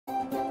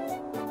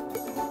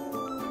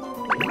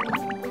Wow,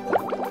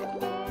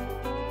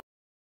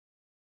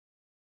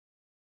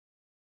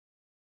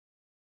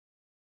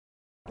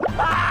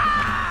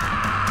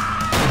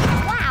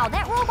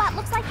 that robot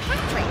looks like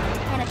Patrick,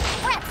 and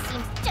its breath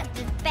seems just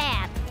as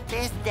bad.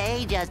 This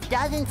day just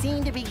doesn't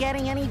seem to be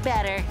getting any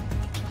better.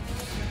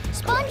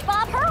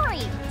 SpongeBob,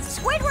 hurry!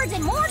 Squidward's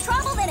in more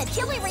trouble than a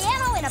chili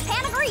relleno in a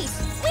pan of grease.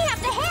 We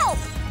have to help!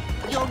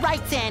 You're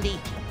right, Sandy.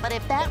 But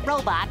if that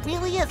robot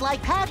really is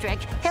like Patrick,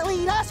 he'll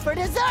eat us for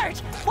dessert.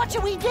 What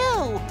should we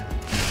do?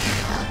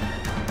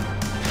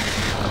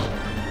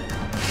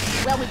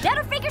 Well, we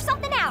better figure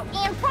something out,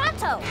 and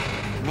pronto!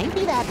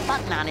 Maybe that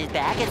button on his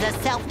back is a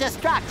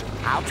self-destruct.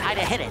 I'll try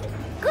to hit it.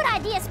 Good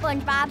idea,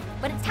 SpongeBob,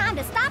 but it's time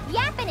to stop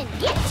yapping and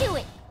get to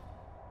it!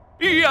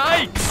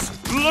 Yikes!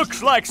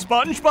 Looks like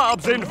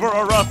SpongeBob's in for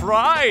a rough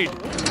ride.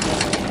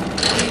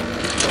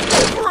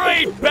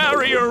 Great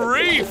Barrier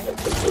Reef!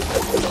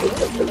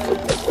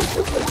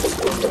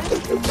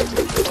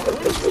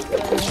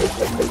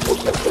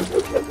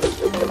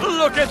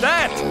 Look at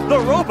that! The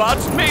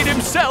robot's made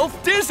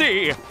himself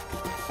dizzy!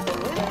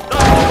 The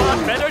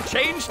robot better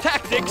change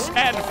tactics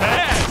and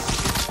fast!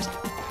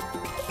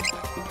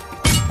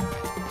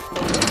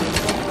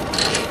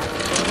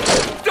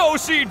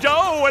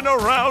 Do-si-do and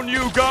around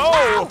you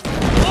go!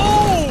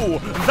 Oh!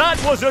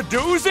 That was a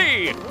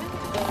doozy!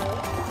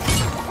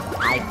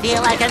 I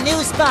feel like a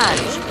new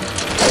sponge.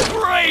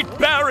 Great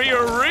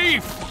Barrier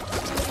Reef!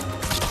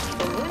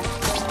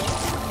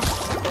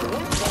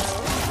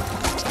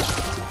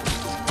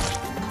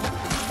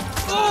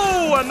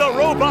 Oh, and the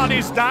robot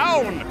is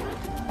down!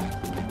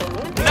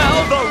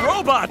 Now the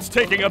robot's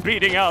taking a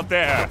beating out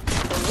there!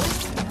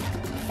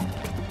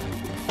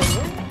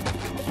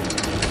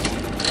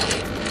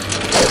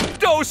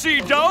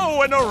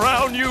 Do-si-do and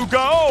around you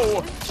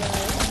go!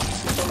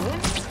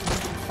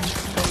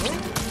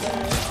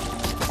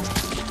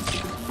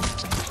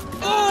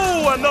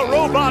 Oh, and the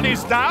robot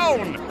is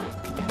down!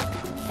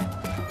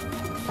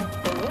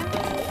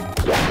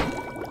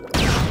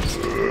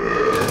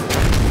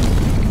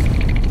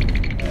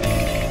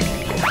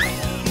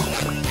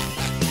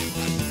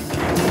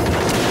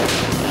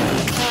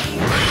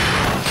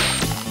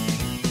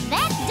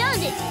 That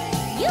does it!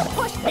 You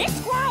pushed this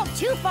squirrel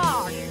too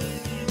far!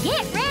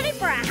 Get ready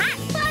for a hot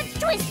fudge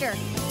twister,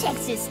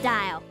 Texas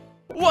style!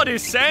 What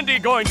is Sandy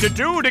going to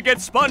do to get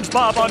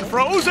SpongeBob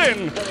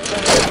unfrozen?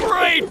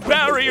 Great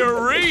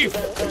Barrier Reef!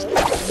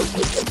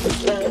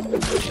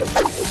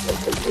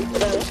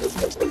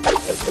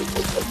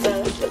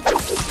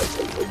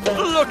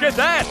 Look at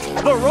that!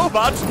 The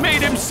robot's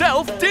made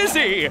himself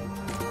dizzy!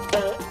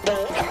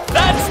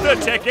 That's the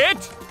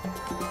ticket!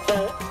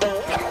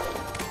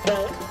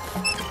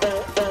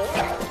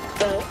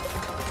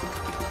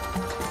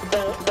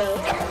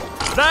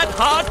 That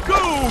hot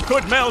goo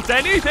could melt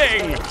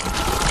anything!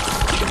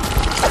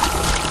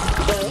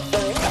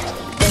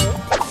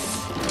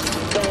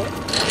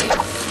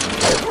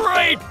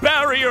 Great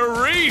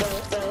Barrier Reef!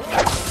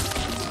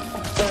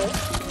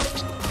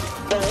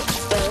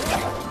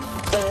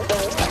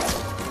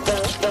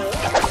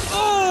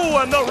 Oh,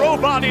 and the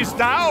robot is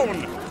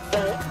down!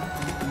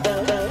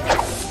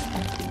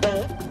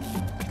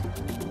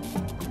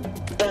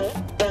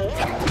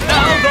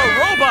 Now the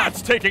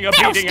robot's taking a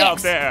beating out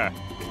there!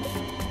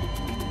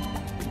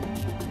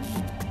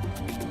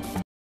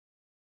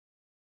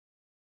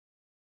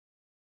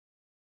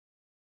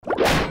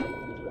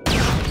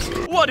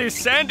 What is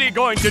Sandy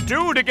going to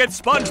do to get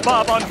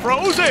SpongeBob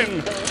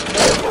unfrozen?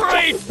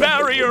 Great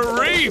Barrier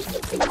Reef!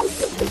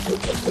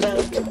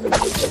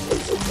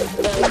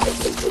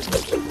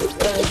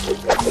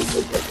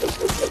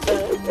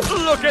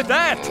 Look at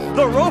that!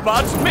 The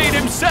robot's made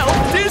himself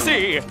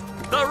dizzy!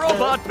 The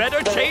robot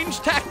better change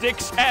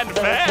tactics and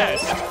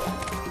fast!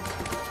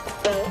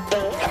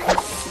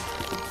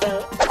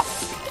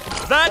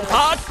 That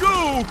hot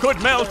goo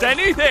could melt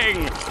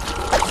anything!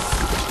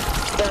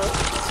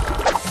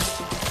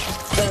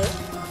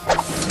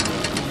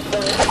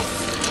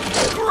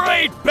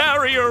 Great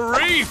Barrier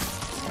Reef!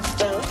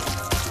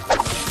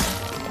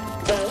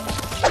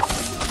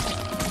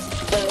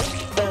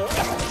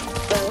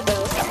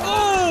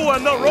 Oh,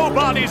 and the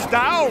robot is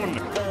down!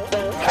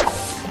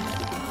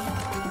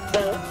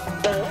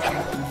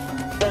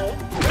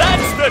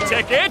 That's the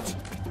ticket!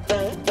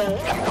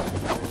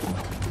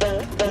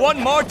 One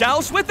more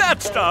douse with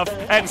that stuff,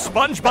 and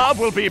SpongeBob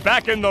will be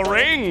back in the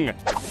ring!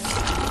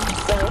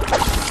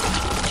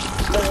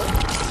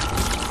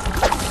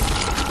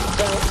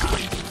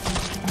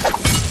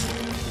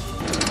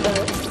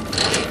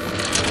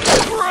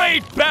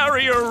 Great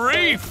Barrier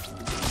Reef!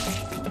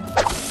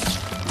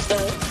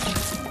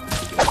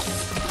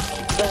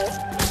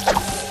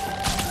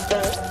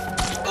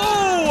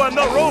 Oh, and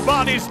the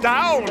robot is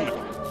down!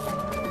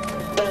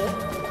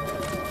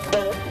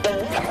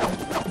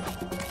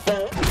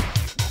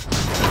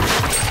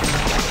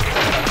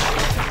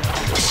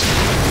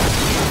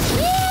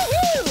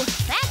 Woo-hoo!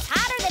 That's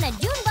hotter than a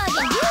June bug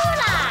in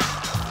July!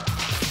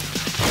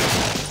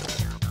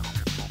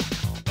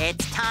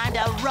 It's time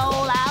to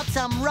roll out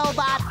some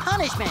robot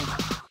punishment.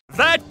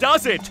 That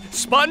does it!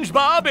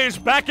 SpongeBob is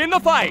back in the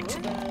fight!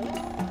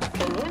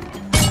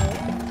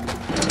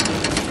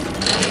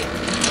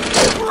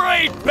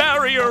 Great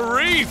Barrier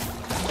Reef!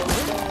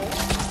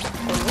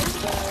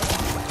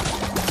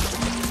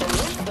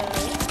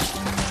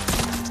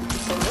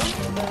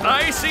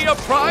 I see a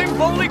prime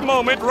bowling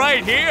moment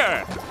right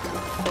here!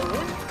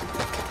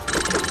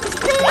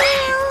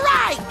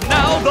 Right!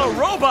 Now the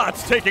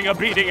robot's taking a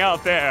beating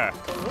out there!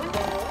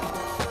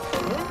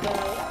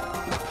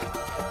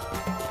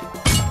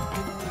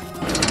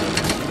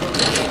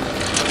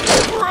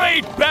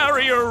 Great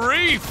Barrier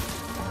Reef!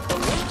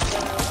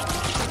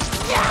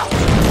 Out!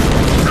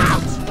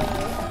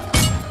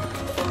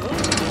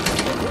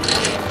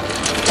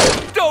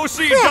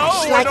 Do-si-do,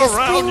 Like and a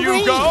around spring you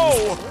breeze.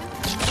 go!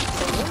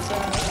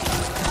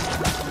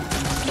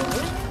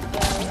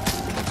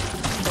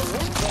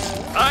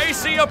 I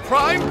see a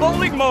prime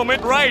bowling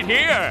moment right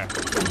here!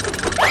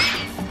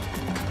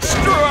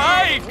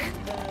 Strike!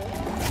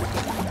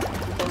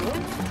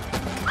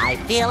 I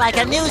feel like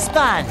a new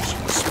sponge.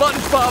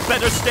 SpongeBob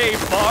better stay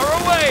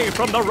far away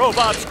from the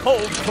robot's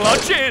cold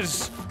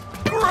clutches!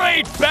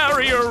 Great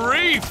Barrier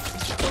Reef!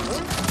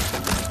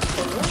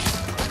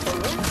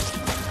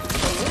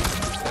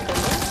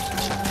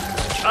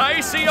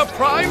 I see a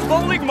prime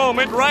bowling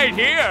moment right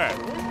here!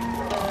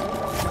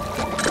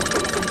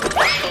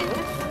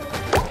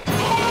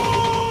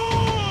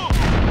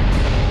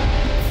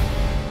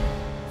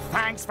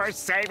 Thanks for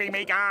saving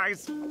me,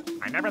 guys.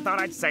 I never thought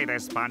I'd say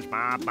this,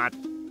 SpongeBob, but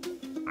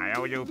I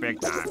owe you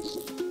big time.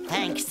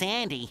 Thanks,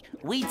 Sandy.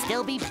 We'd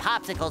still be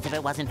popsicles if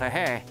it wasn't for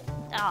her.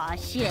 Aw,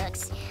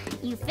 shucks.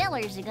 You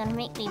fellers are gonna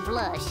make me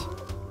blush.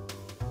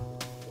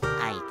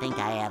 I think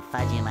I have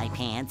fudge in my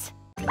pants.